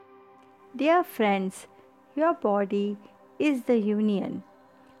Dear friends, your body is the union,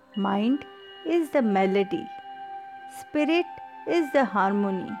 mind is the melody, spirit is the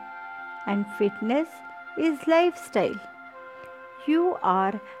harmony, and fitness is lifestyle. You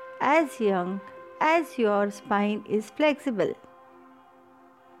are as young as your spine is flexible.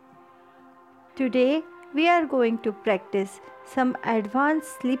 Today, we are going to practice some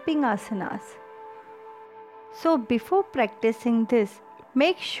advanced sleeping asanas. So, before practicing this,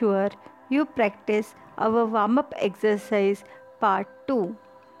 make sure you practice our warm up exercise part 2.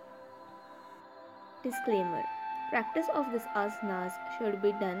 Disclaimer: practice of these asanas should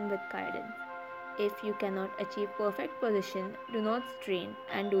be done with guidance. If you cannot achieve perfect position, do not strain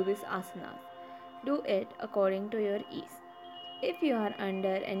and do these asanas. Do it according to your ease. If you are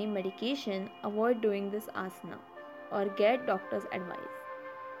under any medication, avoid doing this asana or get doctor's advice.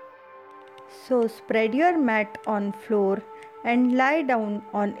 So, spread your mat on floor and lie down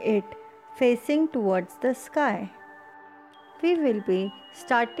on it facing towards the sky. We will be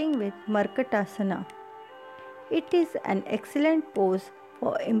starting with Markatasana. It is an excellent pose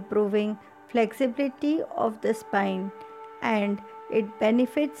for improving flexibility of the spine and it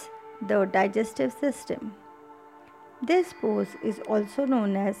benefits the digestive system. This pose is also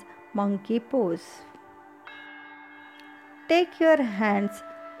known as monkey pose. Take your hands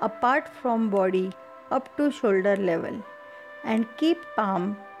apart from body up to shoulder level and keep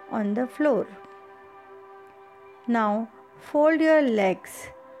palm on the floor. Now fold your legs,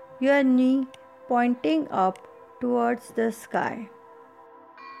 your knee pointing up towards the sky.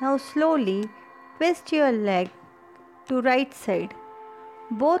 Now slowly twist your leg to right side,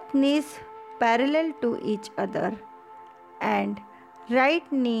 both knees parallel to each other and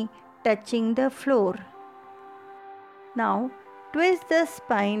right knee touching the floor. Now twist the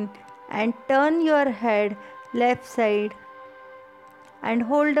spine and turn your head left side and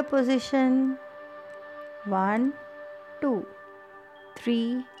hold the position 1, 2,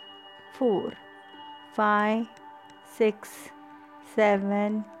 3, 4, 5, 6,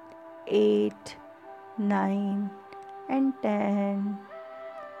 7, 8, 9 and 10.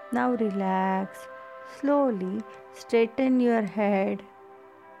 Now relax. Slowly straighten your head.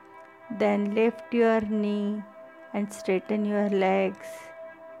 Then lift your knee and straighten your legs.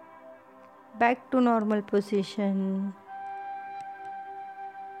 Back to normal position.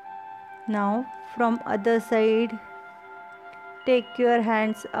 Now from other side, take your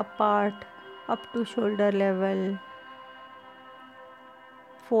hands apart up to shoulder level.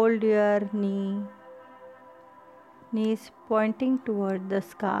 Fold your knees pointing toward the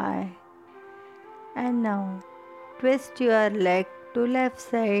sky. And now twist your leg to left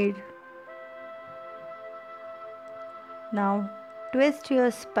side. Now twist your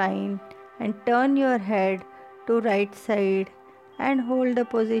spine and turn your head to right side and hold the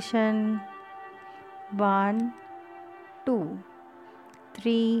position 1, 2,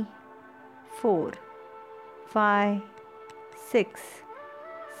 3, 4, 5, 6,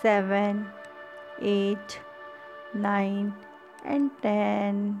 7, 8, 9 and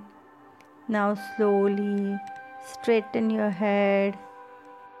 10. Now slowly straighten your head.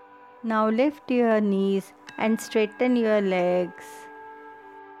 Now lift your knees and straighten your legs.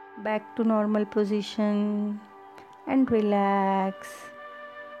 Back to normal position and relax.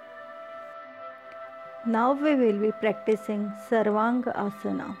 Now we will be practicing Sarvanga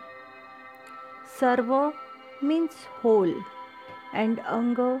Asana. Sarva means whole and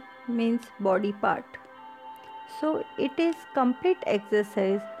Anga means body part. So it is complete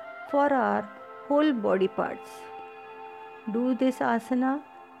exercise for our whole body parts. Do this asana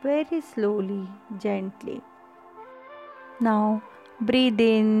very slowly, gently. Now breathe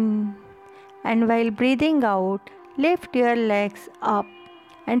in and while breathing out, lift your legs up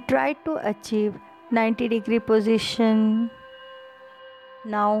and try to achieve 90-degree position.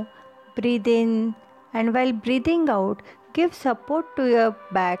 Now breathe in and while breathing out, give support to your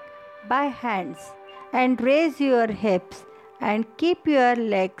back by hands and raise your hips and keep your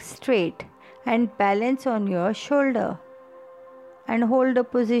legs straight and balance on your shoulder and hold the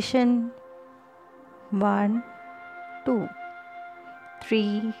position 1, 2,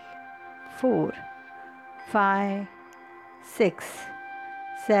 3, 4, 5, 6,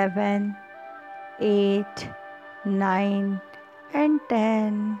 7, 8, 9 and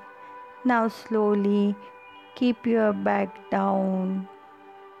 10. Now slowly keep your back down.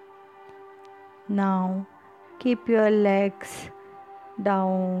 Now keep your legs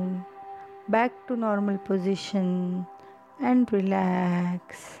down, back to normal position and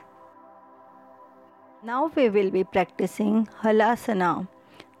relax. Now we will be practicing Halasana,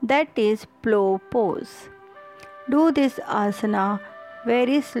 that is plow pose. Do this asana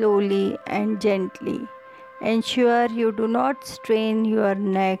very slowly and gently. Ensure you do not strain your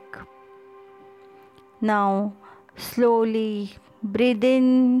neck. Now, slowly breathe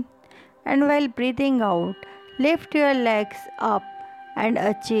in, and while breathing out, lift your legs up and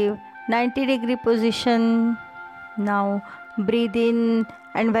achieve 90-degree position. Now, breathe in,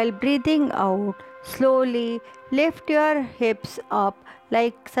 and while breathing out, slowly lift your hips up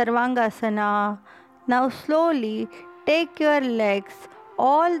like Sarvangasana. Now, slowly take your legs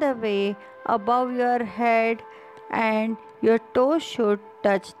all the way above your head, and your toes should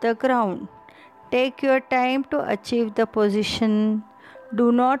touch the ground. Take your time to achieve the position.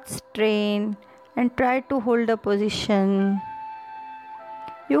 Do not strain and try to hold the position.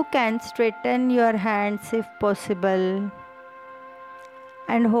 You can straighten your hands if possible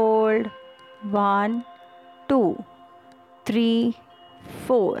and hold 1, 2, 3,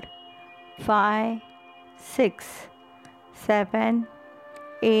 4, 5, 6, 7,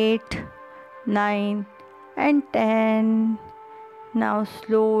 8, 9, and 10. Now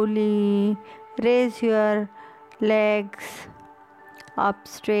slowly raise your legs up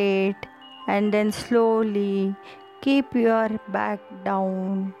straight and then slowly keep your back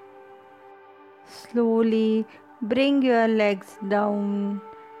down. Slowly bring your legs down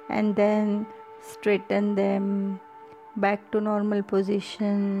and then straighten them back to normal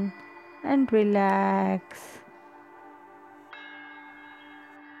position and relax.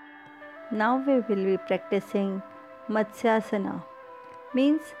 Now we will be practicing Matsyasana,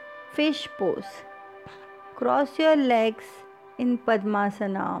 means fish pose. Cross your legs in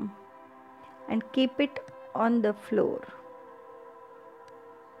Padmasana and keep it on the floor.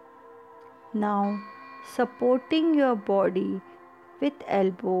 Now, supporting your body with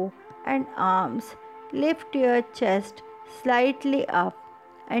elbow and arms, lift your chest slightly up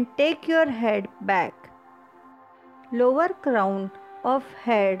and take your head back. Lower crown of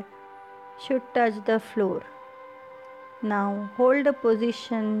head should touch the floor. Now hold the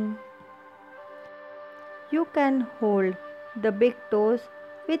position. You can hold the big toes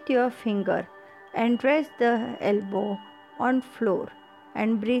with your finger and rest the elbow on floor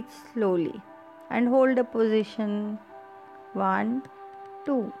and breathe slowly and hold the position. 1,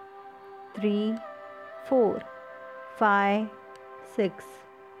 2, 3, 4, 5, 6,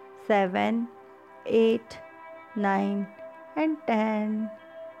 7, 8, 9 and 10.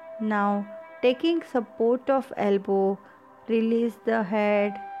 Now taking support of elbow, release the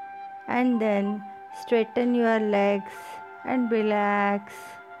head and then straighten your legs and relax.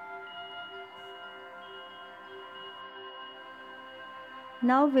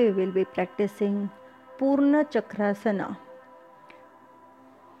 Now we will be practicing Purna Chakrasana,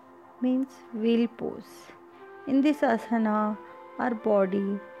 means wheel pose. In this asana, our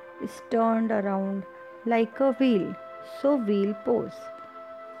body is turned around like a wheel, so wheel pose.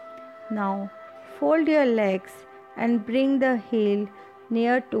 Now fold your legs and bring the heel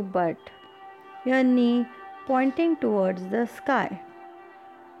near to butt, your knee pointing towards the sky.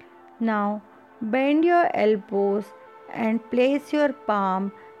 Now bend your elbows and place your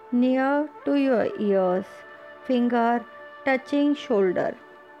palm near to your ears, finger touching shoulder,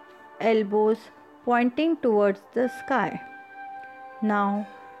 elbows pointing towards the sky. Now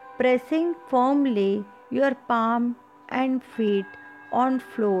pressing firmly your palm and feet on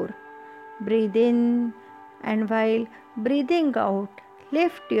floor. Breathe in, and while breathing out,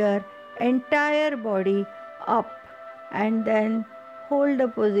 lift your entire body up and then hold the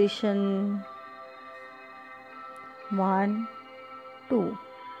position. 1, 2,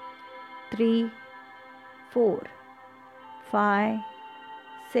 3, 4, 5,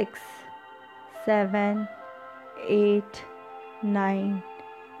 6, 7, 8, 9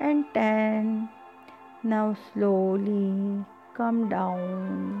 and 10. Now slowly come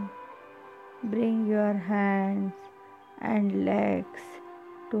down. Bring your hands and legs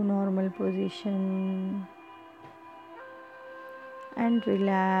to normal position and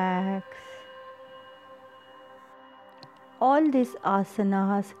relax. All these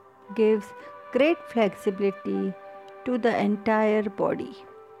asanas gives great flexibility to the entire body.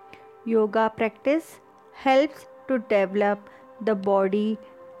 Yoga practice helps to develop the body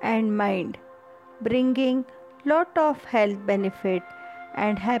and mind, bringing lot of health benefit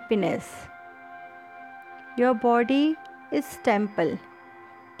and happiness. Your body is temple.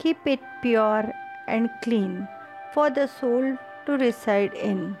 Keep it pure and clean for the soul to reside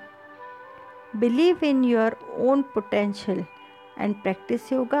in. Believe in your own potential and practice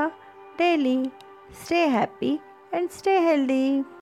yoga daily. Stay happy and stay healthy.